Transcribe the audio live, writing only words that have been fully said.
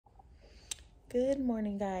Good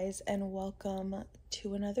morning, guys, and welcome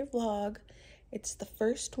to another vlog. It's the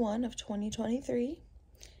first one of 2023.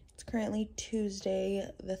 It's currently Tuesday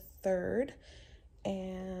the 3rd,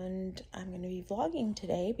 and I'm going to be vlogging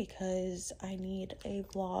today because I need a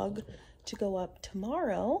vlog to go up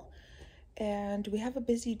tomorrow, and we have a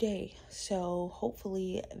busy day, so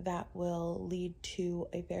hopefully that will lead to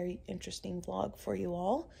a very interesting vlog for you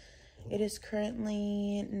all. It is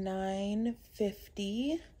currently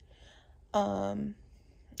 9:50. I'm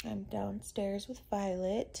downstairs with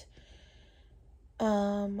Violet.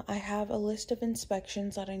 I have a list of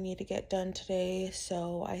inspections that I need to get done today,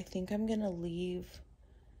 so I think I'm gonna leave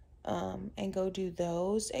and go do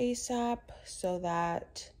those ASAP so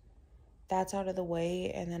that that's out of the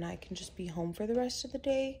way, and then I can just be home for the rest of the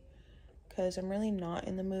day, because I'm really not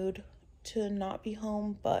in the mood to not be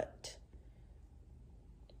home, but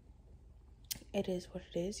it is what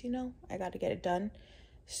it is, you know? I got to get it done.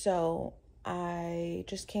 So I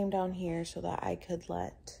just came down here so that I could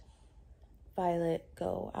let Violet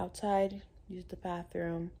go outside, use the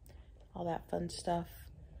bathroom, all that fun stuff.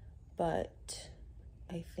 But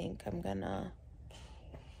I think I'm gonna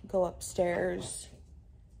go upstairs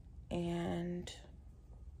and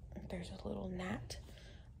there's a little gnat.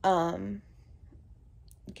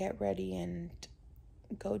 Get ready and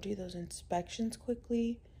go do those inspections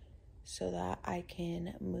quickly, so that I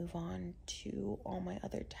can move on to all my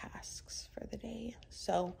other tasks for the day.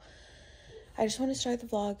 So I just want to start the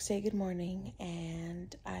vlog, say good morning,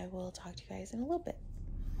 and I will talk to you guys in a little bit.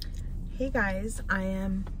 Hey guys, I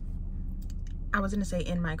was gonna say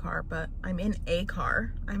in my car, but I'm in a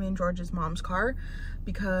car. I'm in George's mom's car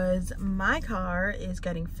because my car is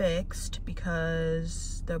getting fixed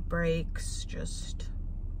because the brakes just,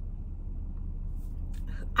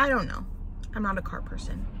 I don't know. I'm not a car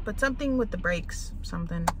person, but something with the brakes,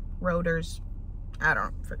 something, rotors, I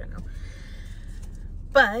don't freaking know.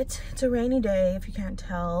 But it's a rainy day, if you can't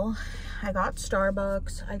tell. I got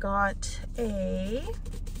Starbucks. I got a,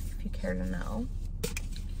 if you care to know, I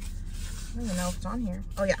don't even know if it's on here.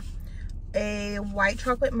 Oh yeah, a white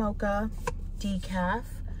chocolate mocha decaf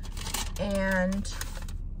and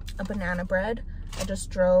a banana bread. I just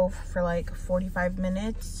drove for like 45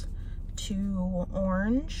 minutes to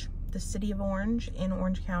Orange, the city of Orange in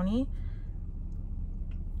Orange County.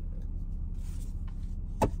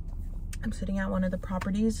 I'm sitting at one of the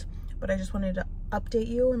properties, but I just wanted to update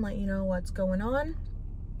you and let you know what's going on.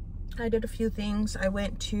 I did a few things. I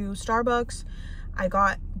went to Starbucks. I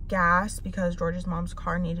got gas because George's mom's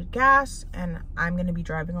car needed gas, and I'm going to be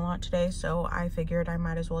driving a lot today, so I figured I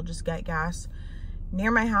might as well just get gas near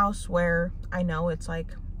my house where I know it's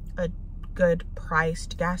like a good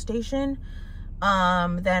priced gas station.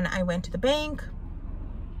 Then I went to the bank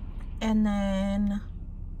and then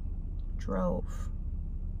drove.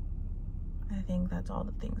 I think that's all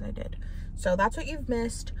the things I did. So that's what you've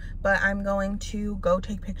missed, but I'm going to go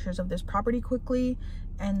take pictures of this property quickly,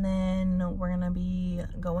 and then we're gonna be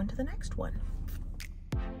going to the next one.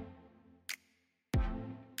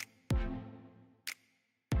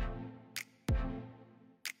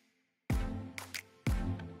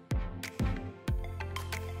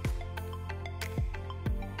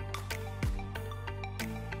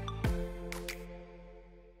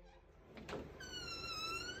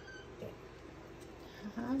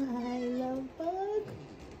 Hi, love bug.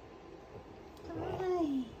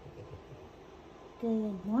 Hi.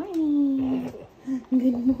 Good morning.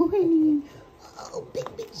 Good morning. Oh, big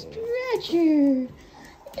stretcher. I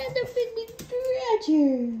got the big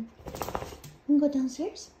stretcher. Wanna go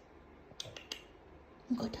downstairs?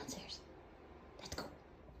 Wanna go downstairs? Let's go.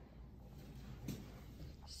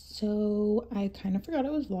 So I kind of forgot I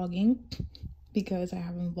was vlogging because I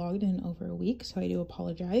haven't vlogged in over a week, so I do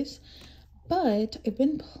apologize. But I've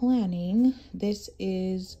been planning. This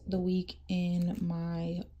is the week in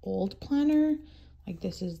my old planner. Like,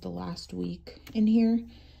 this is the last week in here.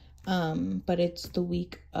 But it's the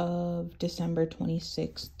week of December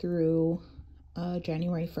 26th through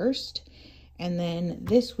January 1st. And then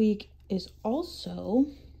this week is also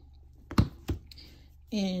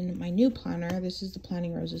in my new planner. This is the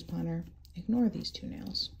Planning Roses planner. Ignore these two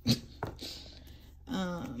nails.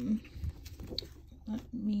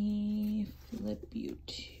 Let me flip you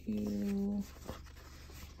to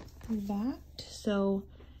that. So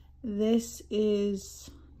this is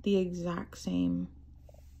the exact same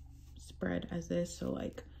spread as this. So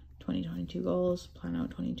like 2022 goals, plan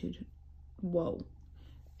out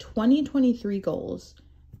 2023 goals,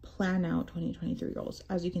 plan out 2023 goals.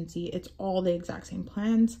 As you can see, it's all the exact same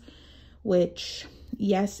plans, which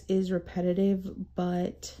yes is repetitive,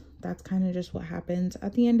 but that's kind of just what happens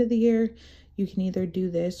at the end of the year. you can either do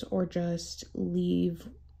this or just leave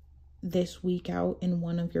this week out in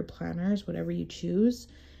one of your planners, whatever you choose.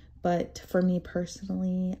 But for me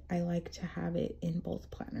personally, I like to have it in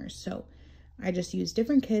both planners. So I just use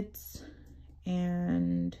different kits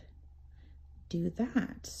and do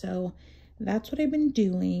that. So that's what I've been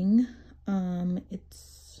doing.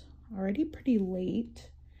 It's already pretty late.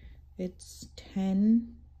 It's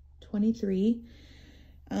 10:23.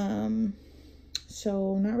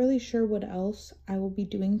 So not really sure what else I will be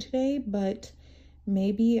doing today, but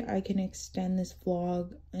maybe I can extend this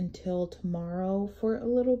vlog until tomorrow for a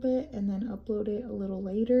little bit and then upload it a little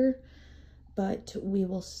later, but we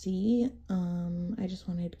will see. I just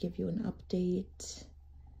wanted to give you an update,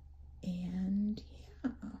 and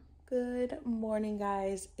yeah. Good morning,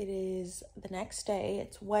 guys. It is the next day.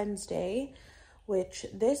 It's Wednesday, which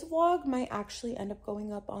this vlog might actually end up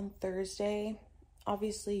going up on Thursday.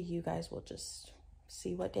 Obviously, you guys will just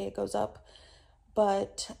see what day it goes up,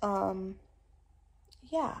 but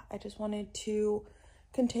yeah, I just wanted to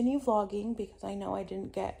continue vlogging because I know I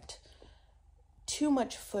didn't get too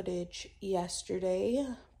much footage yesterday,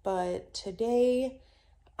 but today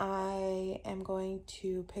I am going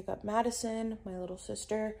to pick up Madison, my little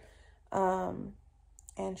sister, and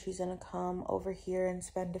she's gonna come over here and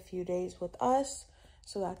spend a few days with us,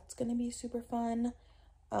 so that's gonna be super fun.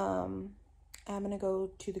 I'm gonna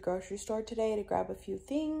go to the grocery store today to grab a few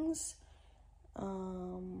things.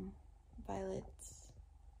 Violet's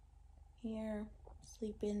here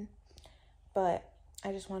sleeping, but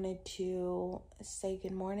I just wanted to say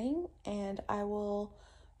good morning, and I will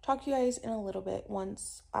talk to you guys in a little bit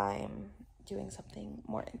once I'm doing something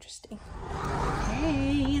more interesting.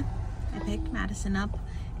 Hey, I picked Madison up.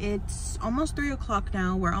 It's almost 3 o'clock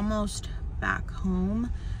now. We're almost back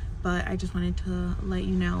home, but I just wanted to let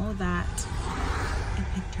you know that I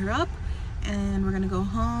picked her up and we're gonna go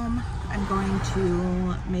home. I'm going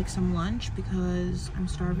to make some lunch because I'm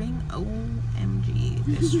starving. OMG,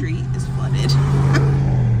 this street is flooded.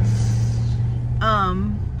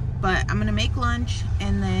 But I'm gonna make lunch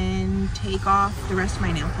and then take off the rest of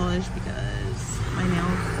my nail polish because my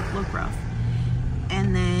nails look rough.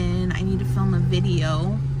 And then I need to film a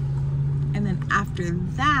video. And then after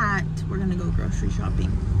that, we're gonna go grocery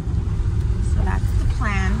shopping. So that's the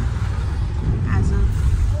plan as of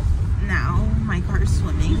now. My car is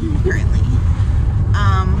swimming currently.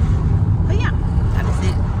 But yeah, that is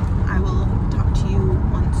it. I will talk to you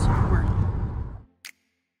once we're home.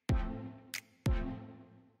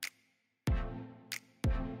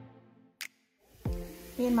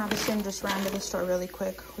 Me and Madison just ran to the store really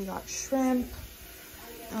quick. We got shrimp,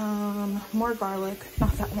 more garlic,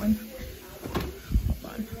 not that one.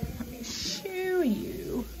 Hold on, let me show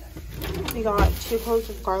you. We got 2 cloves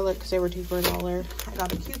of garlic because they were 2 for $1. I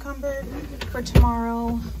got a cucumber for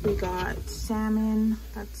tomorrow. We got salmon.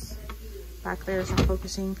 That's back there, it's not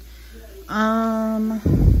focusing. I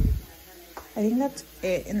think that's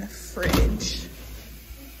it in the fridge.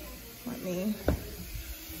 Let me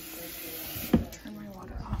turn my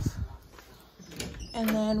water off. And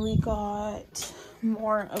then we got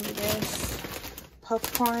more of this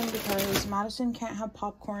popcorn because Madison can't have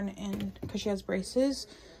popcorn and because she has braces.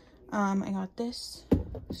 I got this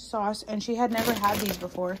sauce, and she had never had these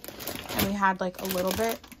before, and we had like a little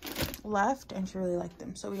bit left and she really liked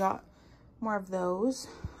them, so we got more of those.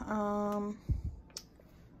 I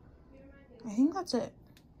think that's it.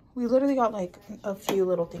 We literally got like a few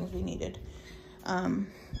little things we needed,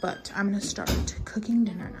 but I'm gonna start cooking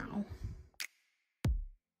dinner now.